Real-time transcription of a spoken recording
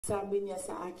Sabi niya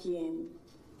sa akin,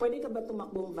 pwede ka ba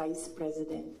tumakbong Vice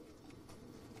President?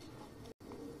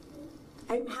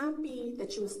 I'm happy that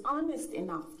she was honest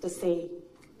enough to say,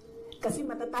 kasi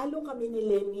matatalo kami ni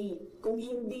Leni kung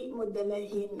hindi mo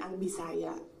dalahin ang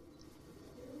Bisaya.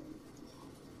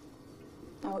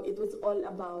 Now, it was all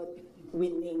about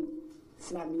winning,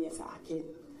 sinabi niya sa akin.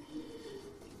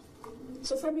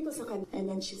 So sabi ko sa kanya, and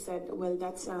then she said, well,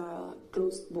 that's a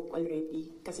closed book already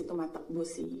kasi tumatakbo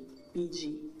si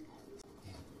PG.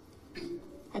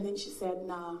 And then she said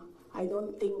na, I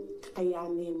don't think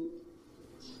kakayanin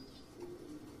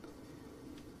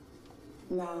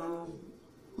na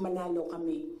manalo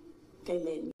kami kay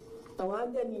Leni.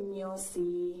 Tawagan ninyo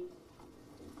si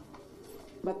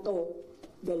Bato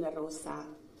de la Rosa.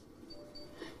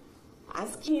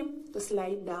 Ask him to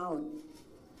slide down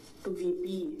to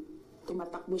VP.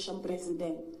 Tumatakbo siyang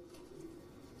president.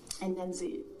 And then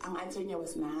ang answer niya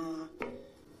was, nah.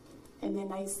 And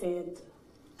then I said,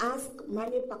 ask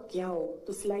Manny Pacquiao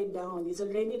to slide down. He's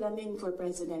already running for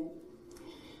president.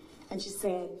 And she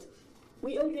said,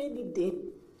 we already did.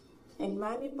 And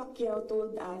Manny Pacquiao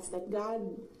told us that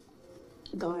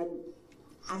God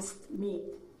asked me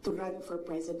to run for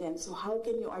president. So how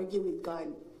can you argue with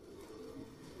God?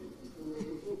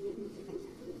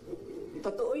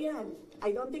 Totoo yan. I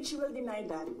don't think she will deny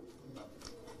that.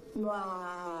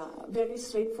 Very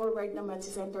straightforward naman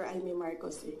si Senator Amy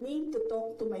Marcos. I need to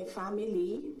talk to my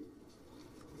family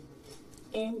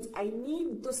and I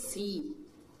need to see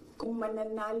kung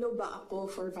mananalo ba ako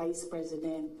for Vice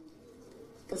President.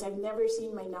 Because I've never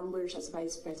seen my numbers as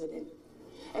Vice President.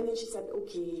 And then she said,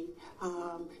 okay,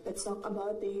 let's talk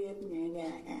about it.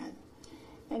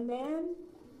 And then,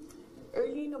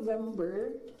 early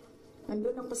November,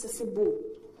 nandun ako sa Cebu.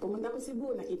 Pumunta ako sa Cebu,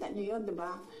 nakita niyo yun,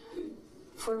 diba?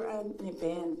 For an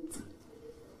event.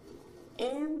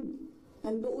 And,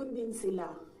 nandoon din sila.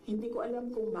 Hindi ko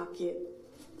alam kung bakit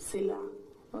sila.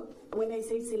 When I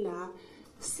say sila,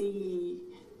 si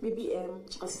BBM,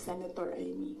 tsaka si Senator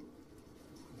Amy.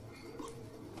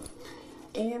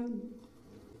 And,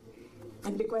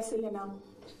 nag-request sila ng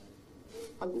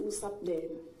pag-uusap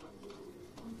din.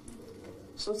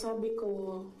 So sabi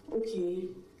ko, okay,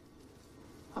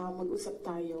 mag-usap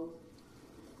tayo.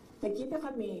 Nagkita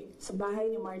kami sa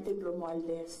bahay ni Martin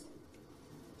Romualdez.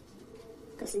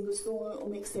 Kasi gusto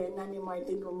umeksena ni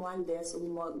Martin Romualdez,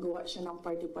 gawa siya ng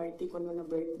party-party kuno na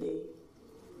birthday.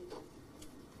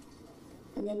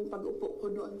 And then pag-upo ko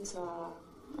doon sa,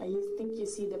 I think you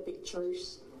see the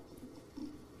pictures.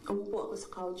 Umupo ako sa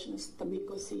couch, na tabi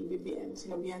ko si BBM.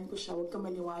 Sinabihan ko siya, huwag ka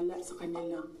maniwala sa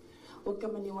kanila. Huwag ka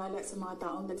maniwala sa mga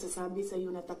taong nagsasabi sa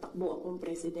iyo na tatakbo akong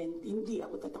president. Hindi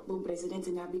ako tatakbong president,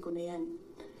 sinabi ko na yan.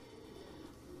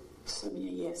 Sabi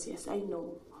niya, yes, I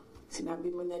know. Sinabi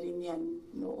mo na rin yan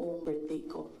noong birthday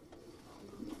ko.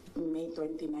 May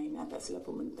 29 nata sila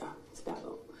pumunta sa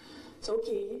Davao. So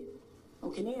okay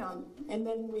na yan. And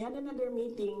then we had another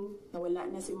meeting na wala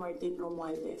na si Martin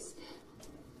Romualdez.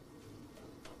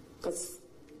 Kasi,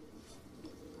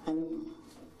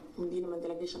 hindi naman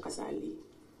talaga siya kasali.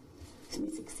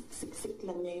 Sinisiksik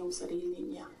lang niya yung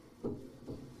sarili niya.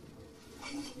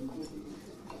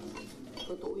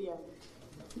 Totoo yan.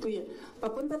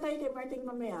 Papunta tayo kay Martin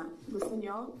mamaya. Gusto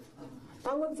niyo?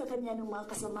 Tawag sa kanya ng mga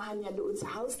kasamahan niya doon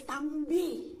sa house,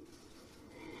 Tambi!